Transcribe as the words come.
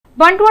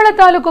ಬಂಟ್ವಾಳ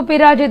ತಾಲೂಕು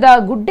ಪಿರಾಜದ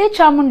ಗುಡ್ಡೆ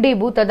ಚಾಮುಂಡಿ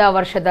ಭೂತದ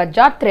ವರ್ಷದ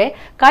ಜಾತ್ರೆ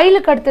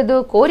ಕೈಲು ಕಟ್ತದು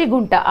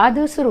ಕೋರಿಗುಂಟ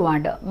ಆದು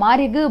ಸುರುವಾಂಡ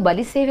ಮಾರಿಗೂ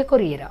ಬಲಿ ಸೇವೆ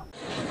ಕೊರಿಯರ.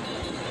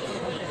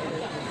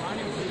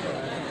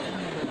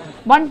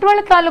 ಬಂಟ್ವಾಳ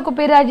ತಾಲೂಕು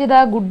ಪಿರಾಜದ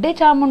ಗುಡ್ಡೆ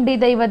ಚಾಮುಂಡಿ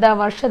ದೈವದ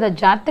ವರ್ಷದ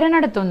ಜಾತ್ರೆ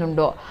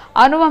ನಡೆತೊಂದುಂಡು.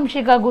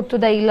 ಆನುವಂಶಿಕ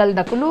ಗುತ್ತುದ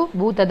ಇಲ್ಲಲ್ದಕುಲು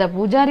ಭೂತದ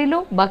ಪೂಜಾರಿಲು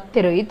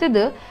ಭಕ್ತರು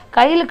ಇತ್ತದು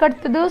ಕೈಲು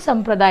ಕಟ್ತದು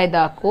ಸಂಪ್ರದಾಯದ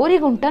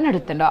ಕೋರಿಗುಂಟ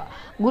ನಡುತ್ತಂಡ.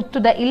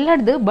 ಗುತ್ತುದ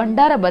ಇಲ್ಲಡ್ದು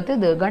ಭಂಡಾರ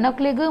ಬತ್ತದು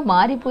ಗಣಕ್ಲಿಗೂ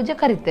ಮಾರಿ ಪೂಜೆ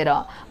ಕರಿತೀರ.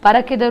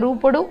 ಪರಕಿದ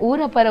ರೂಪಡು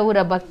ಊರ ಪರ ಊರ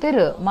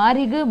ಭಕ್ತರು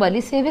ಮಾರಿಗೂ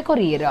ಬಲಿ ಸೇವೆ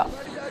ಕೊರಿಯರ.